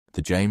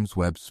The James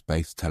Webb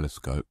Space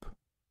Telescope,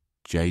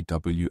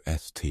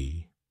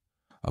 JWST,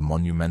 a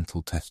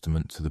monumental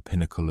testament to the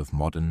pinnacle of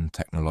modern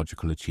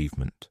technological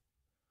achievement,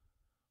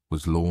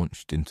 was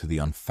launched into the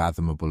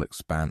unfathomable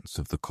expanse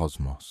of the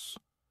cosmos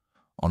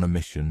on a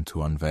mission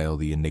to unveil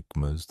the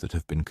enigmas that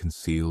have been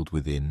concealed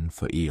within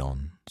for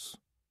eons.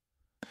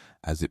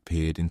 As it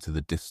peered into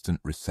the distant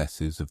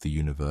recesses of the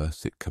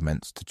universe, it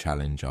commenced to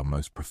challenge our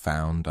most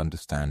profound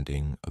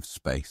understanding of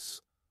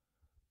space,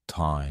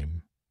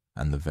 time,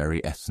 and the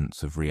very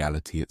essence of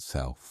reality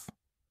itself.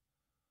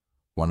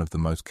 One of the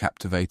most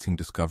captivating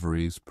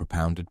discoveries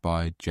propounded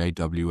by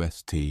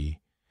JWST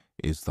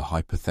is the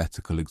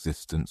hypothetical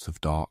existence of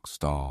dark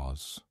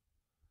stars.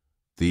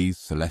 These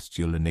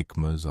celestial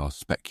enigmas are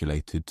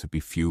speculated to be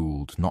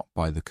fueled not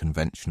by the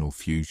conventional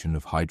fusion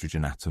of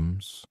hydrogen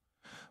atoms,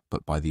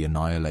 but by the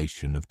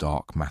annihilation of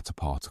dark matter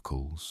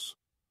particles.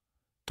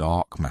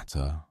 Dark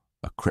matter,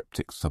 a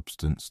cryptic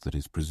substance that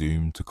is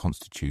presumed to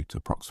constitute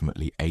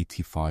approximately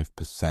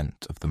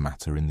 85% of the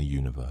matter in the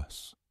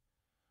universe,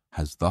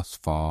 has thus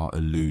far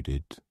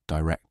eluded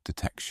direct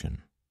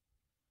detection.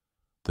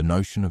 The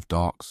notion of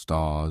dark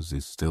stars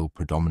is still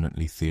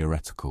predominantly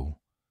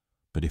theoretical,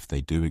 but if they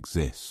do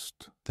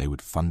exist, they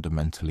would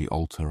fundamentally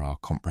alter our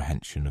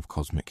comprehension of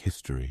cosmic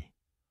history.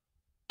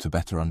 To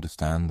better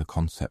understand the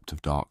concept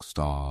of dark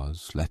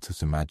stars, let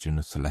us imagine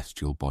a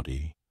celestial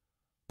body,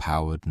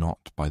 powered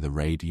not by the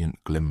radiant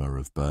glimmer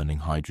of burning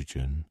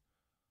hydrogen,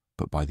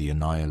 but by the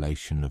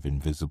annihilation of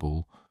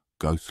invisible,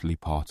 ghostly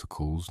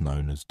particles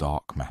known as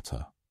dark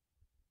matter.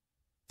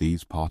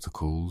 These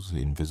particles,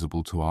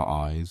 invisible to our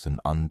eyes and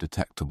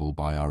undetectable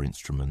by our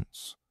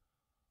instruments,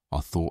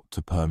 are thought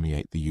to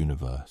permeate the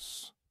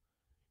universe,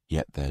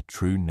 yet their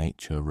true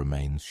nature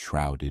remains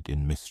shrouded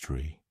in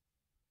mystery.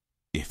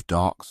 If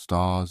dark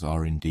stars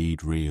are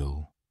indeed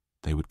real,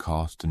 they would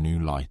cast a new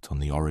light on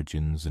the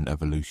origins and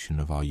evolution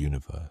of our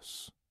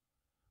universe.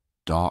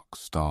 Dark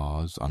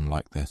stars,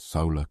 unlike their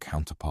solar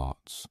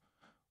counterparts,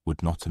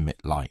 would not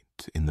emit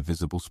light in the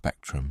visible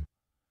spectrum,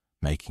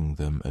 making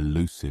them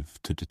elusive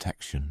to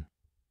detection.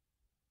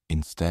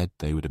 Instead,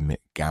 they would emit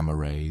gamma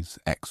rays,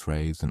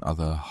 X-rays, and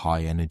other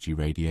high-energy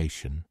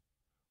radiation,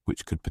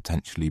 which could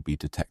potentially be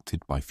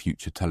detected by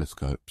future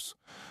telescopes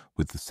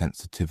with the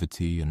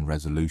sensitivity and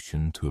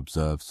resolution to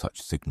observe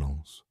such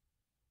signals.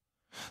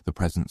 The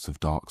presence of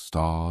dark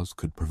stars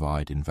could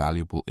provide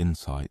invaluable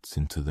insights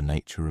into the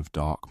nature of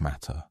dark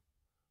matter,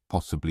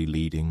 possibly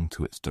leading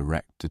to its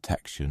direct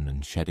detection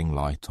and shedding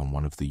light on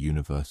one of the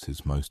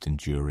universe's most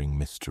enduring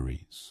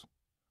mysteries.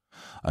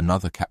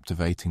 Another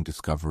captivating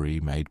discovery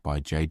made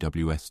by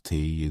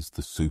JWST is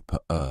the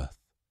super-Earth,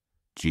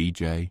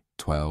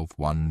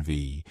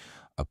 GJ-12-1V,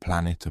 a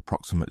planet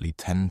approximately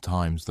 10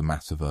 times the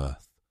mass of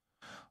Earth,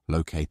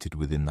 located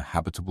within the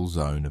habitable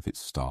zone of its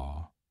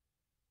star.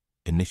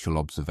 Initial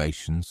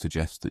observations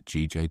suggest that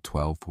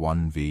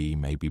GJ-12-1V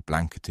may be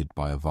blanketed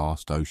by a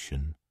vast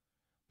ocean,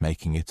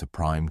 making it a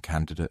prime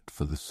candidate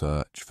for the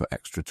search for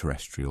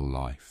extraterrestrial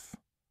life.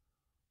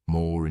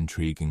 More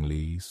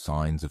intriguingly,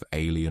 signs of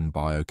alien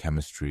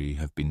biochemistry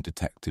have been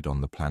detected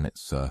on the planet's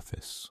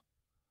surface.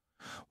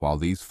 While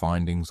these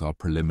findings are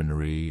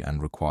preliminary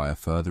and require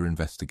further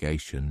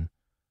investigation,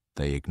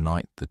 they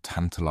ignite the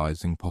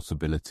tantalizing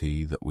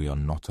possibility that we are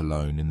not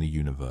alone in the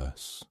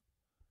universe.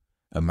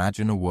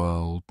 Imagine a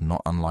world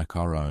not unlike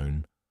our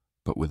own,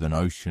 but with an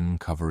ocean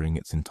covering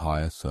its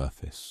entire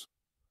surface.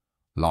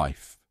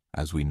 Life,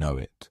 as we know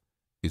it,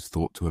 is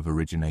thought to have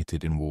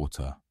originated in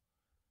water,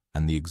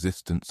 and the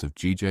existence of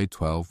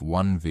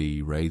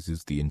GJ-12-1V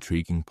raises the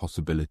intriguing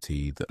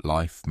possibility that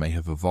life may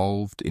have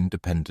evolved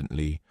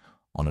independently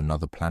on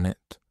another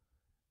planet,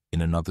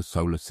 in another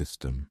solar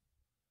system.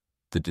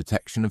 The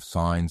detection of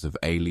signs of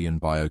alien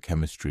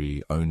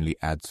biochemistry only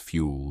adds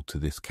fuel to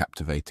this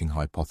captivating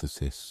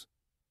hypothesis.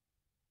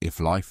 If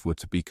life were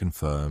to be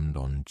confirmed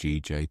on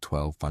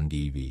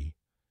GJ-12-1V,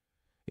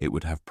 it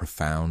would have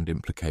profound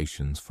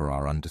implications for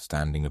our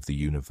understanding of the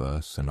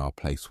universe and our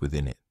place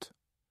within it.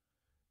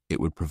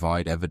 It would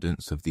provide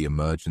evidence of the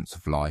emergence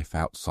of life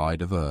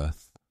outside of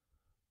Earth,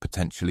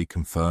 potentially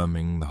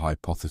confirming the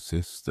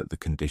hypothesis that the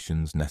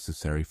conditions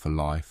necessary for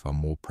life are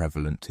more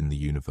prevalent in the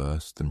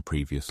universe than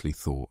previously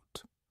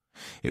thought.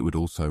 It would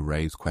also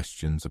raise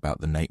questions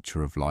about the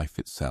nature of life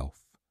itself,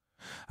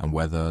 and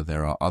whether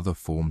there are other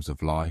forms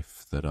of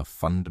life that are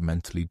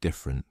fundamentally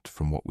different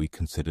from what we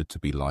consider to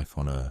be life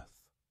on Earth.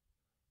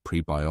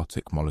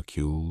 Prebiotic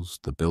molecules,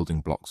 the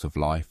building blocks of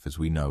life as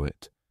we know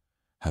it,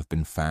 have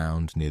been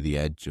found near the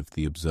edge of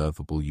the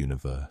observable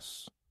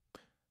universe.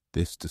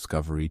 This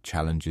discovery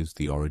challenges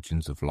the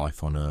origins of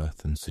life on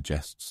Earth and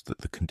suggests that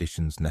the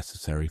conditions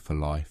necessary for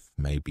life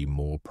may be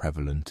more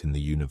prevalent in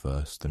the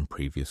universe than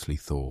previously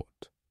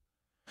thought.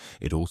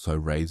 It also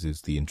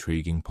raises the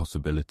intriguing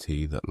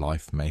possibility that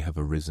life may have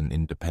arisen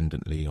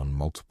independently on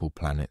multiple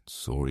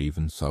planets or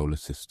even solar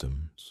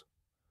systems.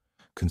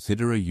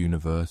 Consider a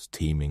universe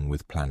teeming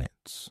with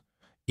planets,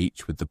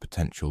 each with the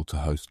potential to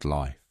host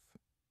life.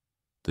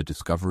 The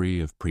discovery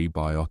of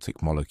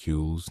prebiotic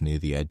molecules near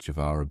the edge of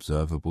our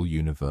observable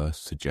universe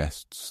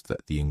suggests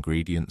that the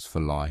ingredients for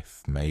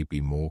life may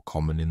be more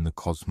common in the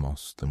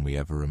cosmos than we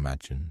ever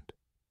imagined.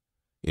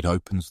 It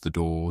opens the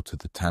door to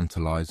the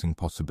tantalizing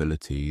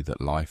possibility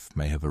that life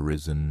may have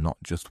arisen not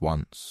just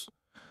once,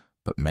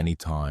 but many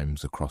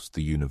times across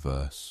the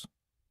universe.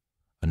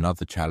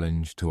 Another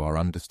challenge to our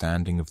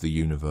understanding of the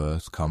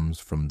universe comes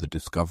from the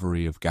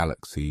discovery of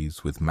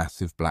galaxies with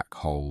massive black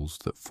holes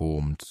that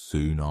formed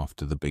soon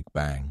after the Big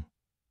Bang.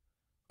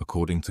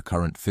 According to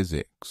current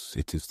physics,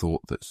 it is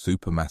thought that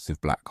supermassive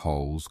black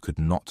holes could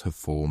not have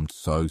formed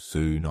so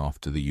soon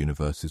after the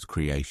universe's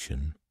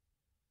creation.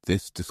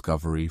 This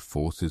discovery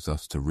forces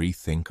us to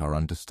rethink our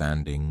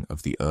understanding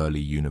of the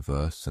early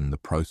universe and the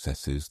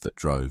processes that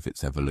drove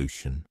its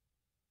evolution.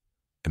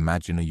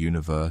 Imagine a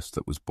universe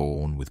that was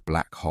born with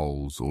black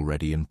holes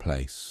already in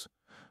place,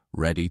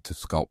 ready to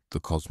sculpt the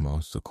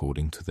cosmos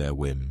according to their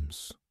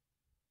whims.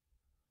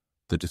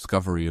 The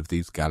discovery of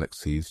these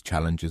galaxies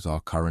challenges our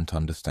current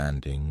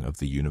understanding of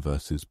the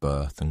universe's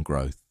birth and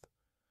growth,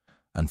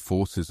 and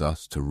forces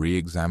us to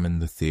re-examine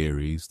the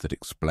theories that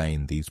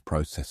explain these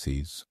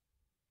processes.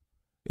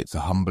 It's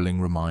a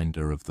humbling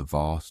reminder of the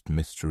vast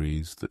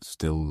mysteries that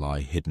still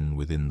lie hidden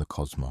within the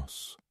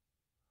cosmos.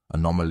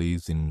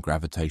 Anomalies in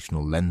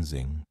gravitational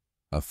lensing,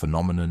 a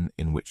phenomenon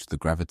in which the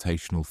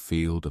gravitational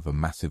field of a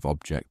massive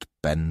object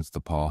bends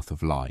the path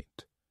of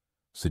light,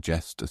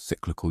 suggest a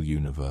cyclical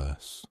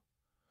universe.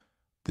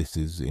 This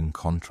is in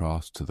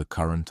contrast to the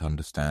current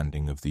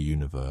understanding of the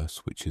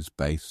universe, which is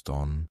based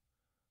on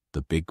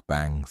the Big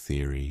Bang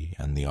theory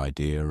and the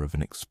idea of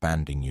an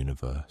expanding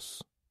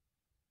universe.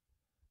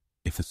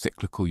 If a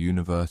cyclical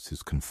universe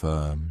is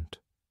confirmed,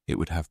 it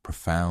would have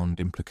profound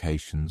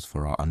implications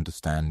for our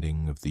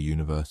understanding of the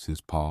universe's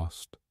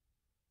past,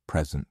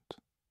 present,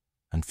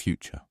 and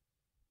future.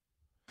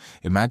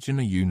 Imagine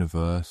a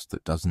universe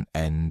that doesn't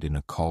end in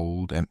a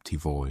cold, empty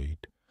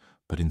void,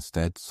 but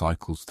instead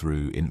cycles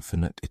through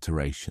infinite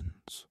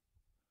iterations.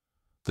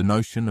 The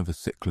notion of a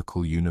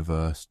cyclical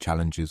universe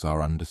challenges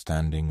our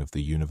understanding of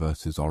the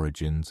universe's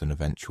origins and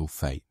eventual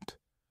fate,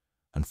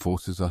 and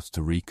forces us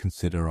to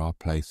reconsider our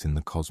place in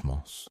the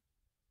cosmos.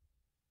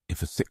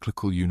 If a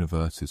cyclical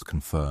universe is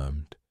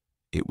confirmed,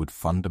 it would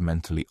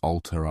fundamentally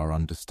alter our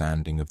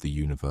understanding of the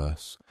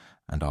universe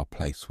and our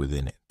place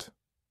within it.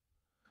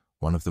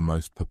 One of the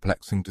most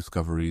perplexing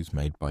discoveries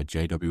made by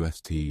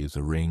JWST is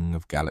a ring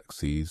of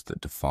galaxies that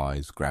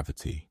defies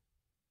gravity.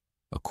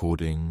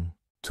 According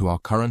to our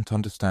current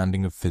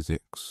understanding of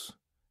physics,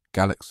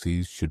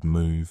 galaxies should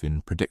move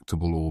in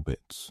predictable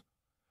orbits,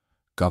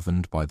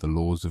 governed by the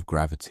laws of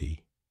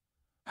gravity.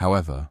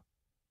 However,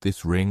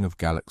 this ring of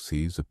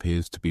galaxies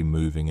appears to be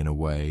moving in a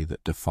way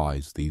that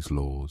defies these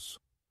laws.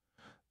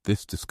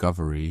 This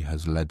discovery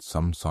has led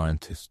some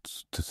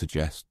scientists to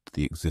suggest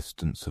the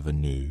existence of a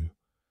new,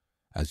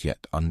 as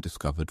yet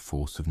undiscovered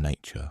force of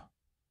nature.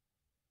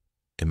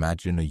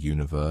 Imagine a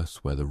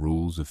universe where the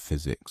rules of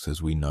physics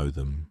as we know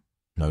them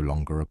no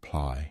longer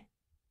apply.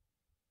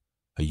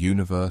 A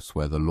universe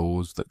where the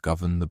laws that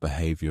govern the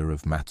behavior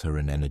of matter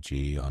and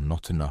energy are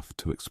not enough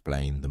to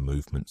explain the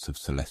movements of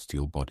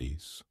celestial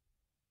bodies.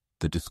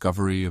 The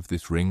discovery of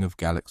this ring of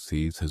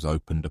galaxies has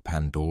opened a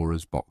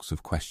Pandora's box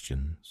of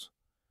questions,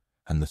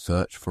 and the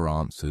search for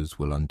answers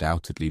will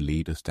undoubtedly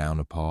lead us down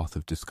a path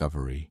of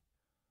discovery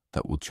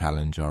that will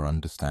challenge our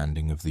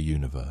understanding of the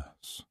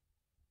universe.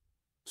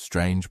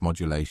 Strange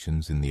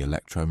modulations in the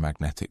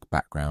electromagnetic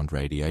background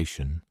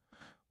radiation,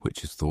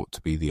 which is thought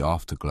to be the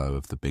afterglow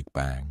of the Big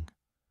Bang,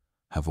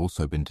 have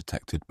also been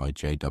detected by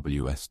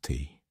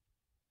JWST.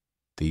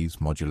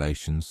 These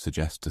modulations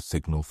suggest a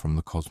signal from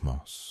the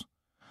cosmos,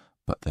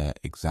 but their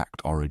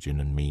exact origin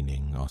and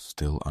meaning are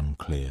still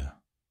unclear.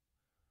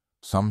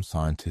 Some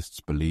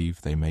scientists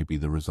believe they may be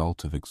the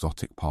result of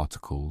exotic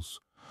particles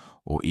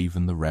or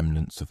even the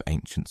remnants of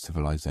ancient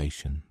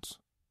civilizations.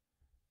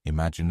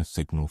 Imagine a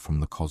signal from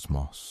the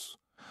cosmos,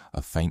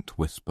 a faint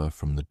whisper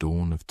from the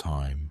dawn of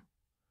time,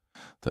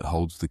 that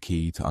holds the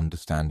key to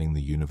understanding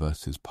the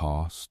universe's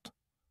past,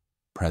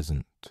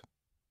 present,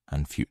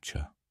 and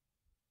future.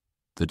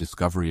 The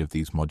discovery of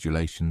these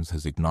modulations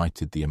has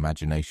ignited the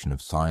imagination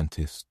of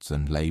scientists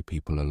and lay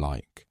people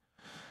alike,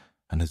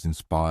 and has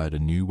inspired a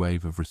new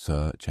wave of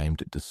research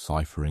aimed at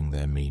deciphering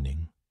their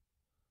meaning.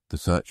 The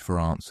search for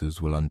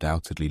answers will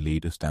undoubtedly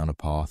lead us down a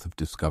path of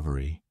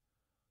discovery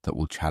that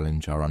will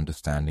challenge our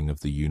understanding of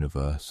the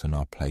universe and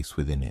our place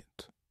within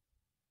it.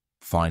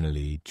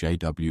 Finally,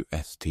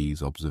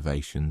 JWST's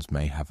observations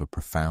may have a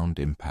profound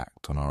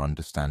impact on our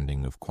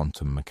understanding of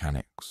quantum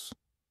mechanics.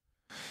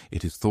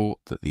 It is thought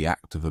that the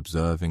act of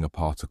observing a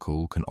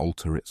particle can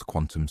alter its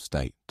quantum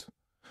state,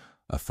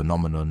 a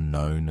phenomenon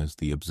known as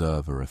the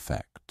observer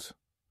effect.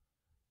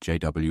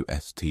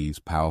 JWST's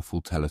powerful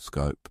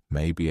telescope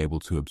may be able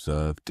to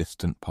observe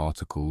distant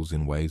particles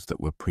in ways that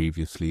were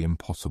previously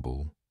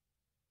impossible,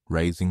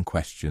 raising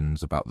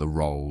questions about the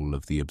role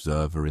of the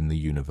observer in the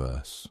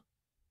universe.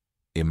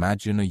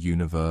 Imagine a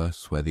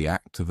universe where the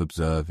act of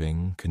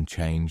observing can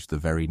change the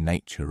very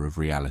nature of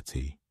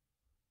reality.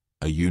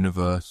 A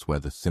universe where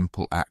the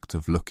simple act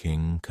of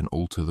looking can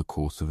alter the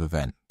course of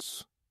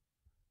events.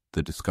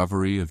 The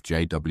discovery of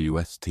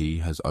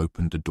JWST has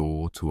opened a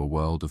door to a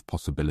world of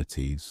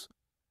possibilities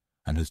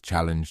and has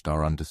challenged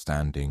our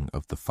understanding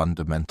of the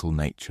fundamental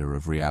nature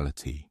of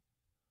reality.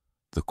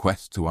 The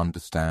quest to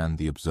understand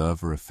the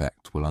observer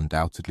effect will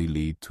undoubtedly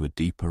lead to a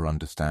deeper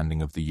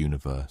understanding of the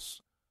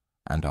universe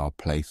and our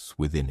place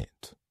within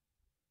it.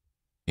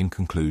 In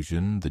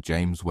conclusion, the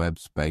James Webb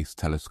Space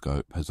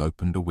Telescope has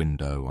opened a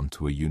window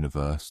onto a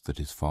universe that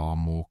is far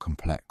more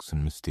complex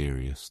and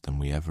mysterious than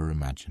we ever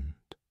imagined.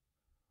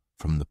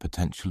 From the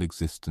potential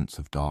existence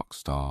of dark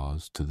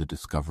stars to the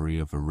discovery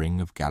of a ring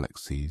of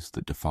galaxies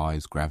that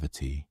defies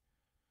gravity,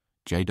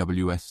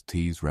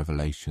 JWST's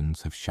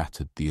revelations have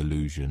shattered the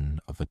illusion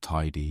of a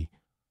tidy,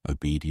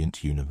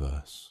 obedient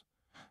universe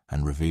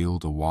and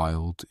revealed a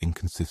wild,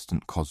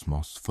 inconsistent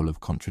cosmos full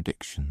of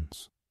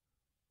contradictions.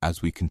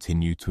 As we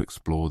continue to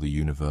explore the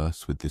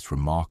universe with this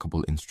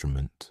remarkable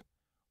instrument,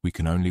 we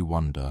can only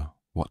wonder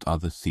what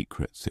other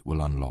secrets it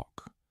will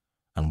unlock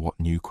and what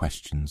new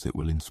questions it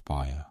will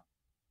inspire.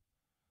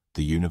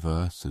 The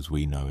universe, as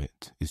we know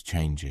it, is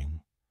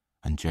changing,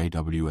 and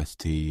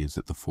JWST is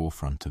at the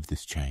forefront of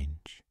this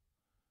change.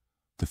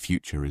 The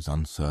future is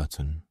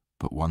uncertain,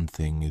 but one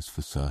thing is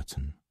for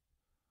certain.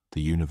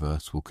 The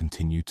universe will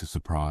continue to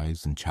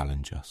surprise and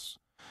challenge us,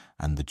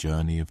 and the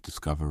journey of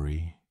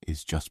discovery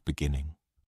is just beginning.